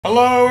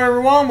Hello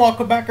everyone,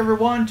 welcome back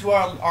everyone to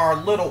our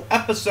little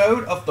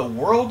episode of the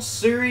World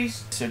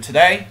Series. So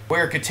today,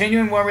 we're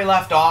continuing where we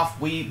left off.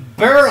 We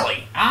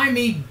barely,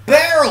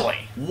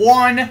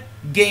 won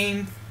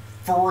Game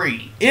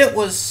 3. It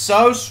was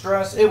so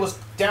stressed, it was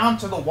down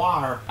to the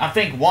wire. I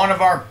think one of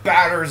our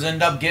batters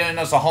ended up getting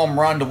us a home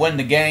run to win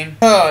the game.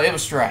 It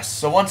was stressed.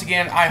 So once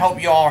again, I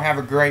hope you all have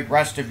a great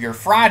rest of your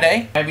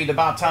Friday. Maybe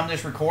about the time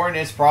this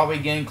recording, it's probably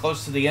getting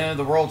close to the end of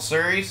the World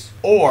Series.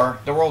 Or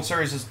the World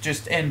Series has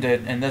just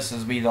ended and this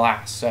will be the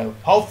last. So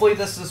hopefully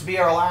this will be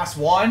our last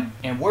one.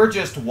 And we're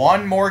just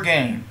one more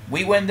game.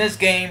 We win this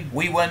game,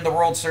 we win the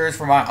World Series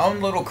for my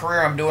own little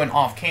career I'm doing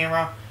off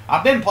camera.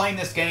 I've been playing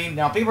this game.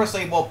 Now, people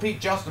say, well,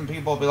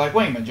 people will be like,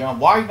 wait a minute, John,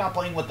 why are you not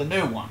playing with the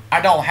new one?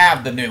 I don't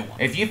have the new one.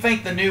 If you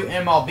think the new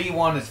MLB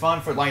one is fun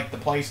for, like, the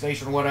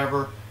PlayStation or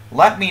whatever,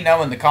 let me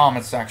know in the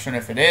comments section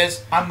if it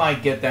is. I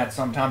might get that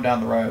sometime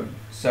down the road.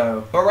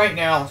 So, but right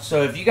now,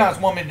 so if you guys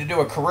want me to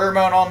do a career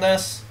mode on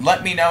this,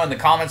 let me know in the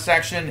comments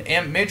section.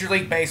 In Major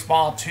League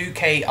Baseball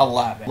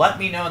 2K11. Let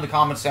me know in the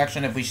comments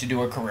section if we should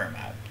do a career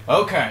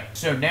mode. Okay,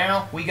 so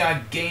now we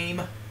got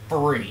Game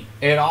 3.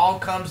 It all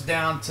comes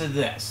down to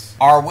this.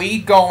 Are we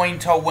going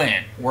to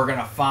win? We're going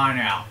to find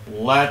out.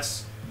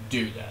 Let's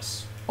do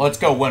this. Let's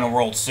go win a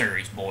World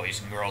Series,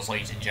 boys and girls,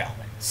 ladies and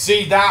gentlemen.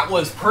 See, that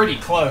was pretty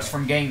close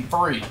from Game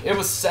 3. It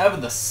was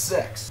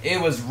 7-6. It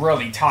was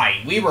really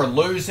tight. We were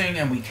losing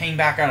and we came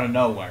back out of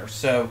nowhere.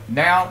 So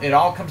now it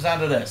all comes down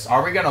to this.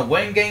 Are we going to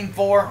win Game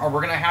 4 or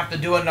we're going to have to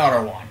do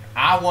another one?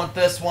 I want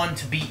this one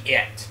to be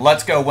it.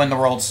 Let's go win the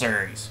World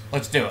Series.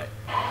 Let's do it.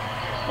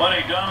 What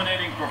a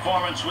dominating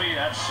performance we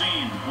have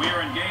seen. We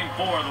are in Game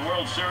 4 of the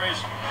World Series,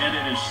 and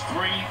it is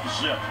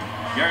 3-0.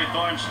 Gary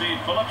Thorne, Steve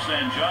Phillips,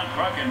 and John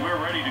Kruk, and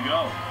we're ready to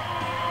go.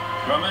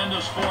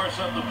 Tremendous force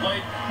at the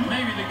plate.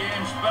 Maybe the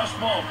game's best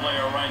ball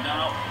player right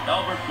now,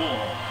 Albert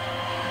Pujols.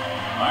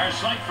 Our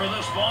site for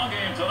this ball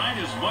game tonight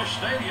is Busch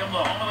Stadium,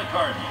 the home of the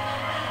Cardinals.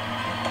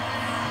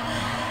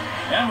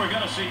 And we're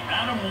going to see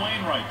Adam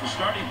Wainwright, the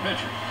starting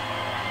pitcher.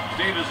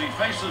 Steve, as he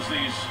faces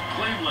these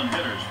Cleveland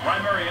hitters,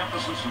 primary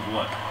emphasis is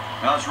what?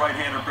 Now his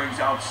right-hander brings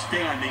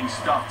outstanding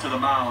stuff to the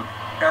mound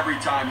every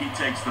time he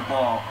takes the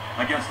ball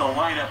against a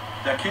lineup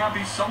that can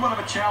be somewhat of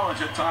a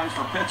challenge at times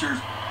for pitchers,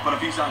 but if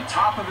he's on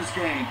top of his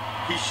game,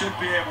 he should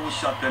be able to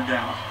shut them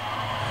down.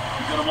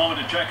 We've got a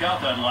moment to check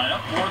out that lineup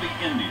for the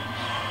Indians.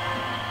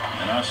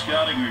 And our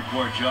scouting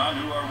report, John,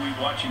 who are we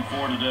watching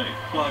for today?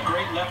 Well, a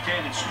great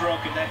left-handed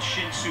stroke in that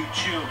Shin-Soo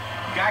Choo.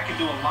 The guy can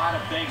do a lot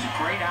of things. A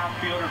great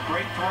outfielder,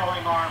 great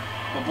throwing arm.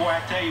 But boy,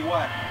 I tell you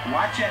what,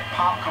 watch that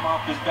pop come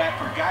off his bat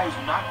for a guy who's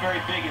not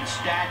very big in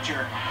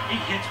stature. He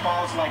hits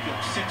balls like a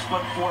 6'4",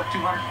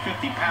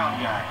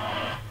 250-pound guy.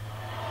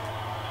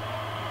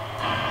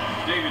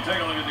 Dave, you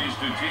take a look at these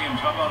two teams.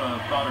 How about a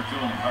thought or two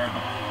on the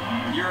Cardinals?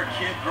 When you're a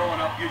kid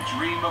growing up, you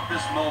dream of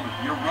this moment.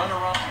 You run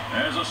around.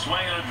 There's a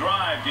swing and a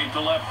drive deep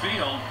to left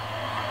field.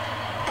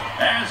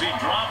 As he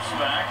drops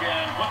back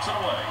and puts it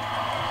away.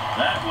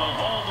 That will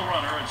hold the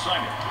runner at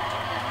second.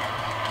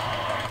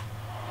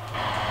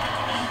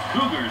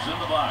 Cougars in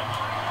the box.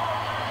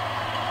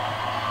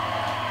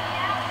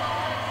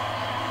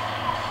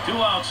 2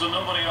 outs and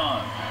nobody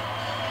on.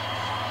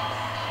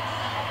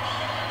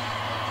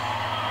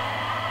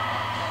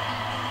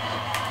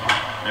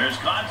 There's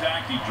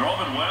contact. He drove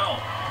it well.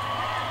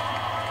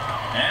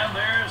 And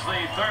there's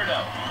the third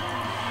out.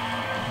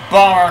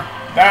 Bummer.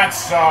 That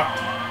sucked.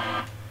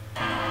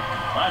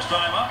 Last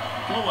time up,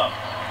 flew up.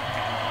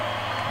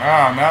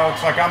 Oh, no,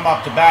 looks like I'm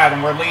up to bat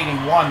and we're leading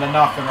 1-0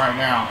 right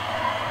now.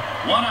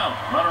 1 out,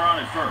 runner on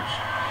at first.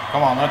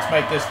 Come on, let's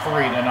make this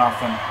 3-0.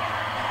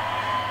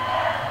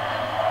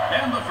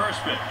 And the first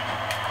pitch.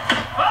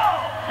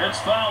 It's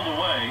fouled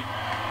away.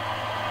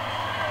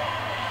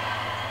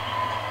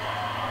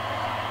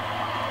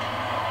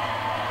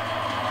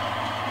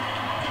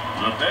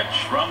 The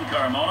pitch from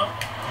Carmona.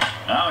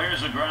 Now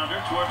here's a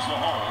grounder towards the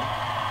hole.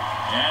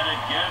 And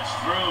it gets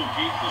through.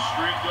 Keep the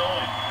streak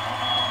going.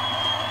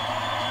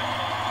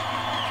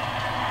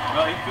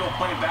 Well, he feels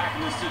playing back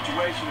in this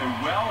situation. A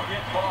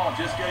well-hit ball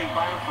just getting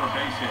by him for a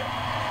base hit.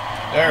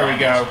 There we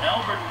go.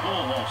 Albert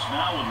Pujols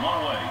now with 1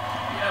 away.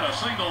 He had a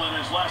single in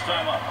his last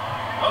time up.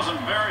 Wasn't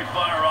very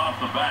far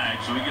off the bag,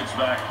 so he gets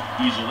back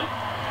easily.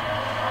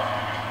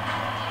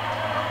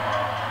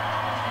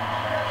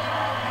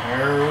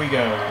 There we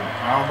go.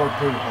 Albert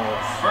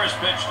Pujols. First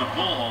pitch to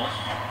Pujols.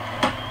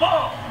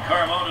 Ball!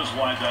 Carmona's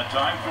wide that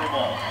time for a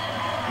ball.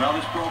 Well,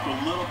 this broke a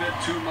little bit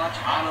too much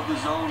out of the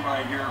zone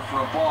right here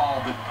for a ball,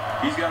 but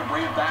he's got to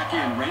bring it back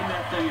in, rein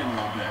that thing in a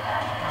little bit.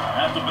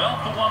 At the belt,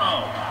 the 1-0.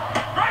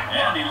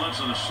 And he looks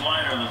at a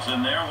slider that's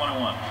in there,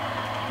 1-1.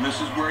 This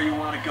is where you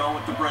want to go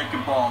with the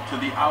breaking ball, to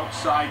the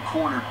outside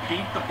corner.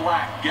 Paint the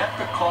black, get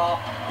the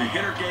call. The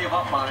hitter gave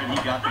up on it, he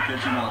got the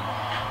pitching on.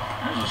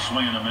 There's a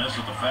swing and a miss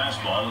at the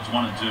fastball. It's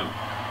 1-2.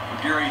 But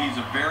Gary, he's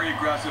a very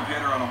aggressive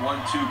hitter on a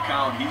 1-2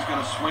 count. He's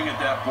going to swing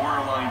at that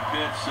borderline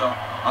pitch, so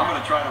I'm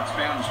going to try to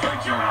expand the strike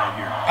zone right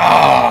here.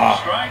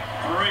 Strike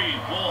 3.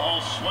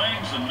 Pujols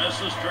swings and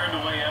misses, turned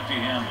away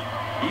empty-handed.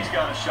 He's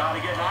got a shot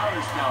at getting out of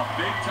this now.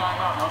 Big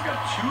timeout. Now he's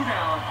got 2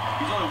 down.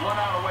 He's only 1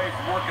 out away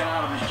from working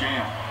out of this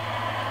jam.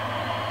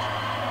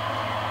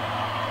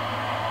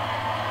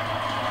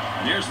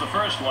 And here's the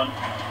first one.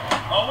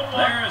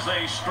 There is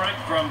a strike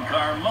from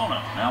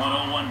Carmona. Now an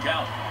 0-1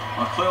 count.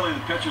 Well, clearly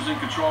the pitcher's in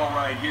control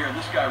right here.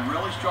 This guy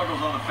really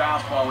struggles on the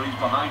fastball when he's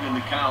behind in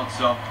the count,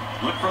 so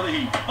look for the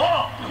heat.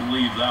 He'll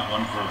leave that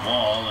one for a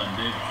ball, and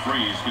David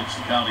Freese gets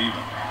the count even.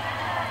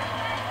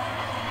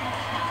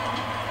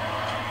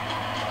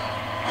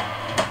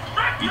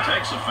 He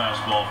takes a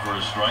fastball for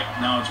a strike.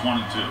 Now it's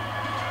 1-2.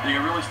 You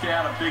can really stay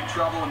out of big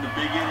trouble in the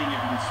big inning if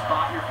you can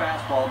spot your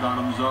fastball down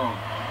in the zone.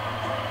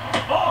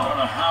 I don't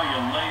know how you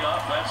lay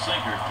off that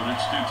sinker, but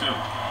it's 2-2.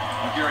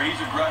 Well, Gary, he's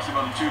aggressive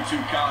on the 2-2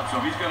 count, so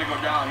if he's going to go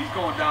down, he's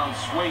going down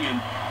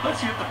swinging. Let's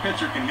see if the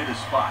pitcher can hit his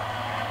spot.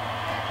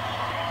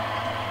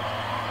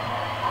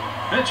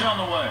 Pitch on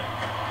the way.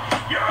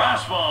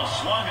 Fastball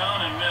swung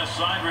on and missed.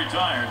 Signed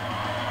retired.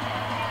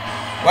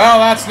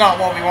 Well, that's not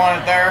what we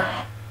wanted there.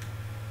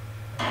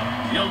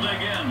 He'll dig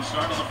in.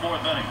 Start of the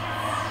 4th inning.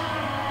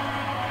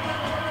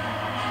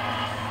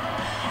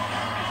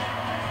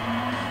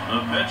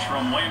 The pitch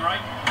from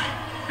Wainwright.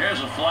 Here's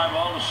a fly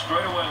ball to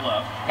straightaway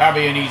left. That'd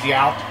be an easy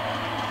out.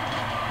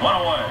 1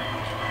 away.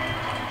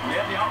 They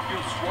had the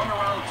outfield swung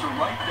around to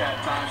right that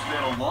time, so they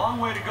had a long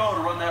way to go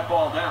to run that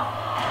ball down.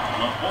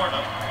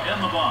 Laporta in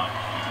the box.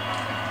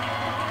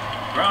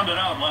 Grounded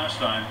out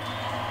last time.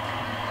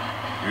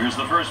 Here's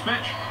the first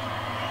pitch.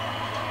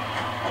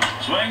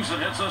 Swings and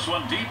hits this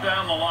one deep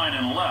down the line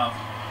and left.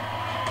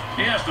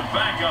 He has to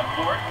back up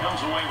for it. Comes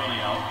away with the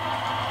out.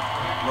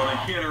 Well, the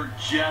hitter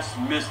just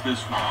missed this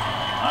one.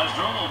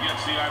 Asdrubal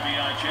gets the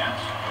RBI chance.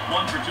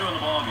 1 for 2 in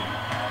the ballgame.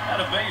 Had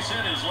a base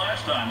hit his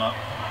last time up.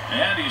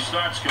 And he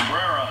starts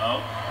Cabrera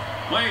out.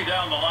 Way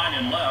down the line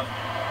and left.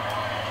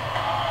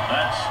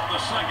 That's the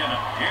second.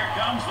 Here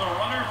comes the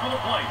runner for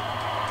the plate.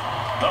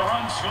 The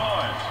run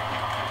scores.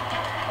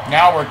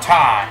 Now we're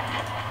tied.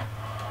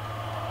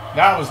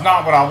 That was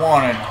not what I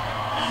wanted.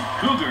 And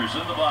Cougars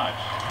in the box.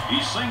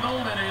 He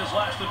singled in his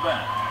last at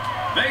bat.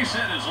 Base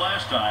hit his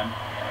last time.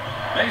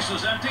 Base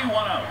is empty, 1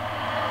 out.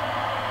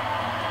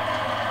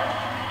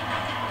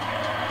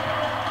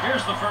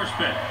 Here's the first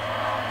pitch.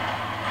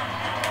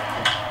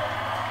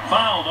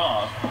 Fouled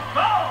off.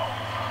 Foul!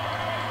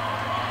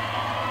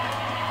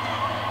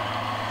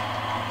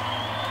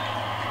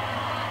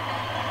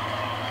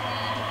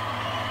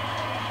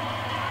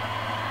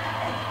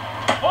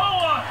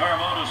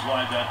 Carmona's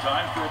wide that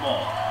time for a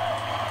ball.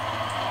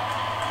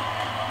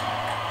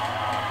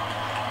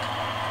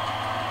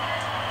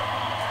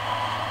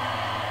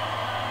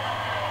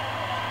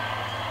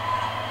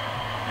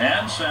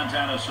 And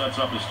Santana sets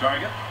up his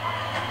target.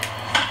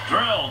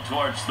 Drilled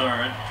towards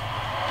third.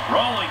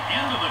 Rolling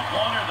into the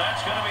corner.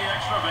 That's going to be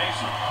extra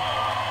bases.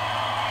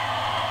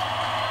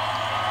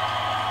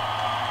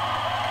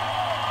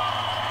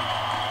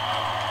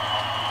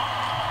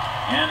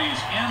 And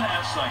he's in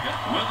at second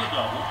with a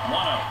double. 1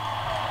 out.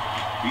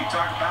 You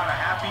talk about a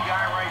happy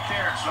guy right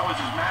there, and so is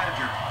his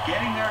manager.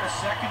 Getting there to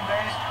second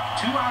base,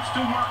 2 outs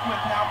to work with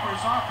now for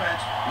his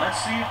offense. Let's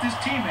see if his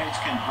teammates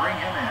can bring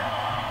him in.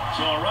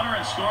 So a runner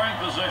in scoring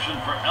position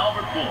for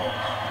Albert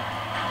Pujols.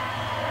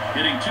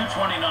 Hitting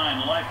 .229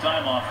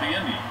 lifetime off the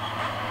Indians.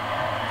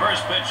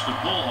 First pitch to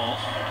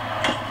Pujols.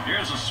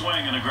 Here's a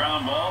swing and a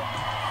ground ball.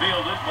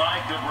 Fielded by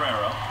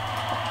Cabrera.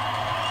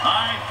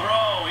 High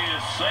throw, he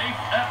is safe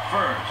at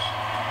first.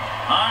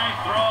 High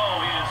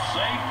throw, he is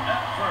safe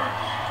at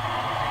first.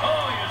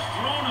 Oh, he has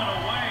thrown it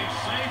away,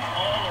 safe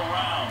all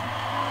around.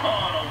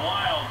 Oh, and a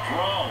wild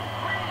throw.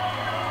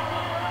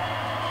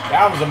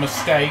 That was a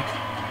mistake.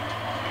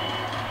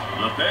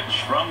 The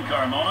pitch from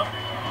Carmona.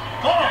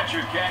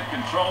 Catcher can't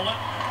control it.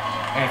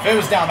 And if it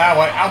was down that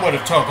way, I would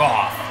have took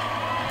off.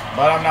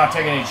 But I'm not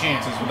taking any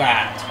chances with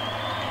that.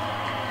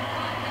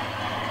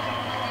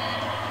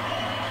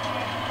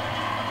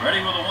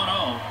 Ready with a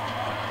 1-0.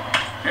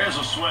 Here's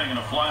a swing and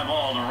a fly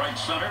ball to right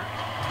center.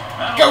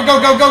 Go, go,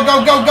 go, go,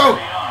 go, go, go!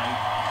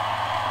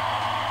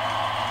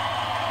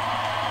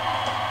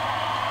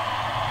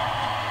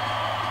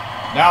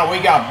 Now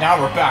we're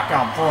back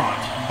out front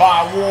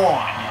by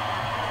 1.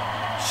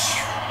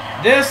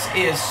 This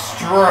is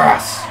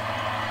stress.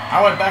 I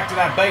went back to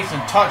that base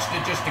and touched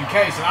it just in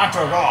case, and I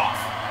took off.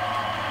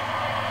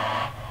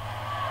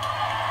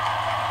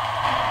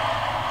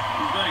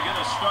 We're going to get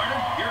us started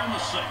here in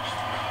the 6th.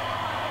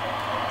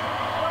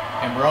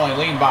 And we're only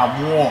leading by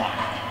 1.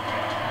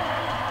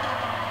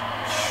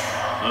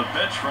 The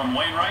pitch from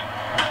Wainwright.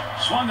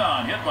 Swung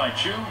on, hit by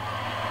Chu.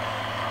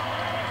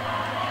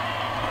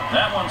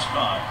 That one's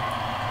caught.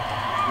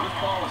 This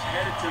ball is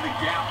headed to the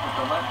gap, but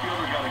the left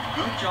fielder got a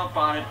good jump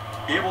on it,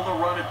 able to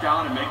run it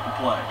down and make the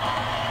play.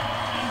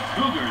 And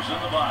Cougars in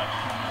the box.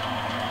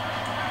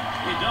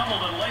 He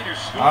doubled and later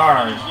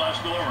scored in his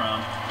last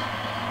go-around.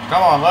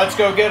 Come on, let's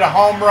go get a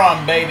home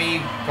run, baby.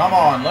 Come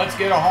on, let's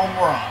get a home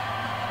run.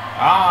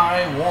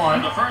 I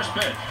won. And the first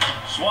pitch.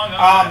 Swung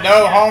on.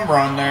 No home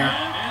run there.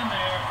 And in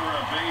there for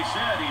a base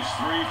hit. He's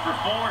 3 for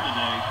 4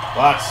 today.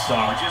 That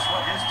sucks. Just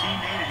what his team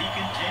needed. He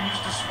continues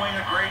to swing. swing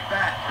a great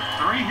bat.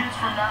 3 hits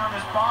from now in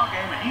this ball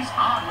game, and he's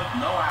on with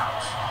no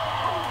outs.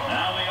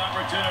 Now the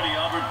opportunity,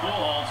 Albert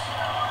Pujols.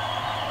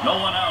 No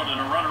one out and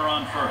a runner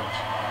on first.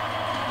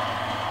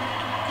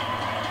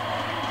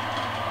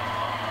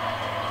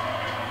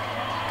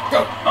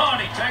 Go. Oh, and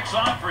he takes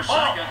off for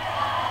second.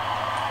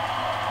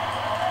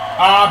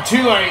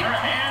 Too late.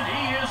 And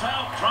he is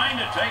out trying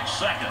to take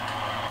second.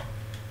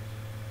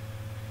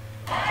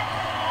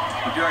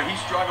 But Gary, he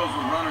struggles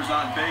with runners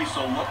on base,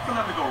 so look for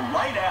them to go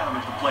right at him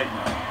at the plate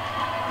now.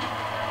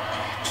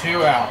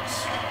 2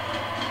 outs.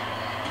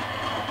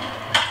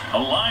 A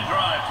line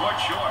drive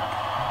towards short.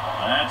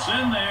 That's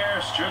in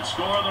there. Should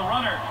score the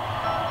runner.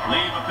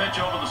 Leave a pitch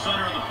over the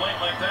center of the plate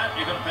like that,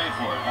 you're going to pay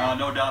for it.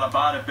 No doubt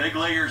about it. Big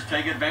leaguers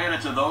take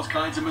advantage of those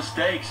kinds of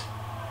mistakes.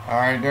 All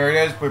right, there it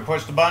is. We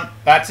pushed the button.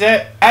 That's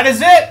it. That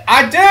is it.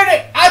 I did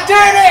it. I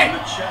did In it.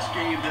 the chess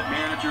game that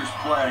managers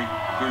play,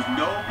 there's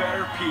no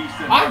better piece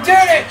than I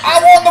did it.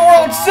 I won the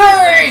World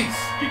Series.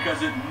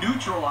 because it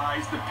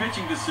neutralized the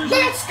pitching decision.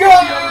 Let's of the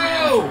other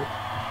go. manager.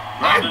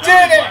 I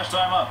did it. Last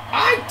time up.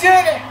 I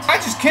did it. I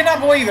just cannot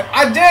believe it.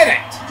 I did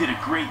it. Did a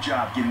great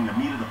job getting the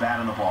meat of the bat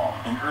on the ball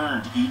and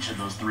earned each of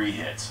those 3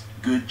 hits.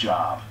 Good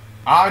job.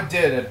 I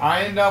did it.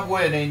 I end up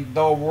winning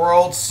the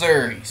World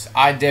Series.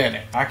 I did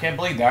it. I can't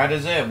believe that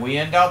is it. We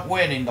end up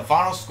winning. The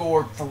final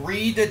score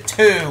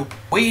 3-2.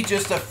 We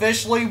just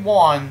officially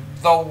won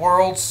the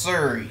World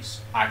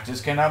Series. I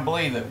just cannot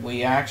believe it.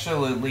 We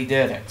absolutely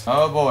did it.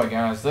 Oh boy,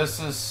 guys. This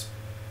is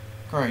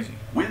crazy.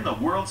 Win the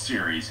World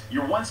Series.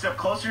 You're one step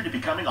closer to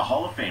becoming a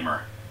Hall of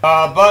Famer.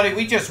 Buddy,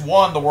 we just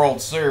won the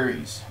World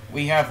Series.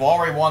 We have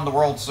already won the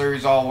World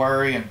Series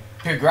already, and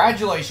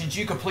congratulations,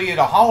 you completed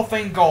a Hall of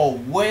Fame goal.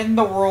 Win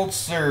the World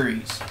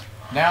Series.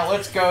 Now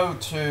let's go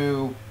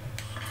to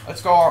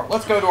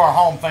our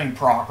Hall of Fame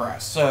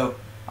progress. So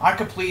I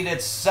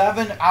completed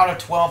 7 out of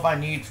 12 I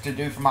needed to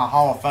do for my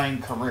Hall of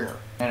Fame career.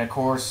 And of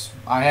course,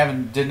 I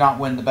did not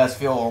win the Best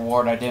Fielder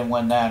award. I didn't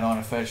win that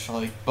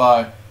unofficially,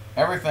 but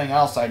everything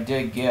else I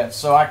did get.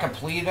 So I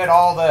completed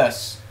all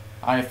this.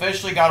 I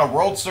officially got a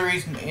World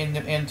Series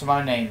into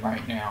my name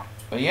right now.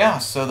 But yeah,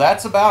 so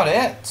that's about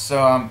it.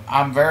 So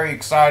I'm very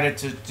excited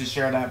to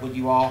share that with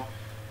you all.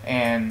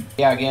 And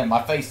yeah, again,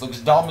 my face looks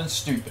dumb and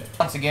stupid.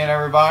 Once again,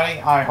 everybody,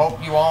 I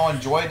hope you all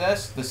enjoyed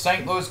this. The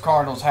St. Louis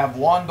Cardinals have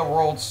won the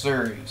World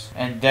Series.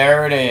 And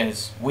there it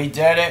is. We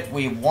did it.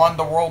 We won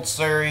the World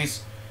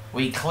Series.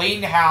 We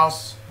cleaned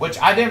house, which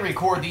I didn't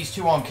record these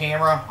two on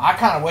camera. I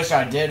kind of wish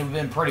I did. It would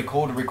have been pretty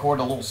cool to record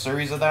a little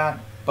series of that.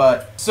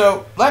 But,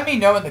 so, let me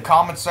know in the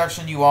comments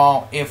section, you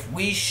all, if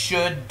we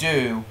should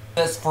do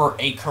this for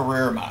a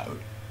career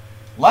mode.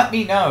 Let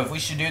me know if we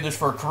should do this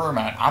for a career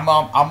mode. I'm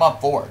up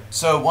for it.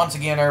 So, once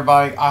again,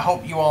 everybody, I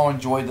hope you all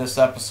enjoyed this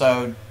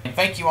episode. And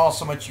thank you all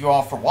so much, you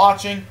all, for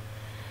watching.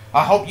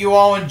 I hope you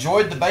all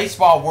enjoyed the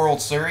Baseball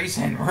World Series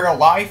in real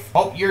life.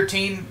 Hope your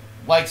team,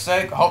 like I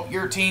said, hope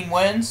your team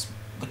wins.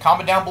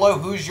 Comment down below,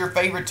 who's your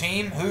favorite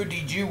team? Who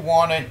did you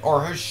want it,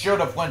 or who should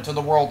have went to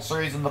the World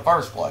Series in the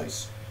first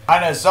place? I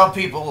know some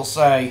people will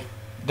say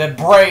the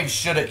Braves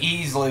should have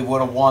easily would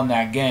have won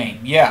that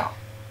game. Yeah.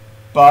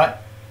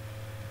 But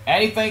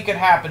anything could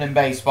happen in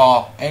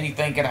baseball.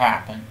 Anything could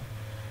happen.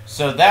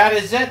 So that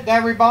is it,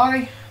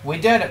 everybody. We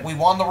did it. We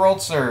won the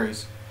World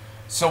Series.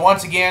 So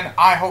once again,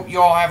 I hope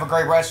you all have a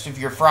great rest of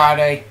your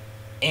Friday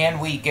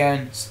and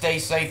weekend. Stay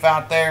safe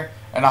out there.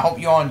 And I hope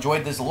you all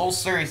enjoyed this little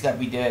series that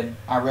we did.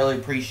 I really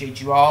appreciate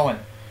you all.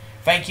 And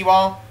thank you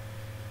all.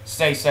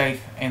 Stay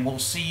safe. And we'll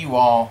see you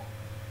all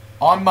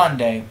on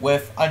Monday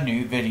with a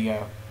new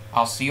video.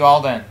 I'll see you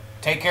all then.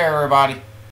 Take care, everybody.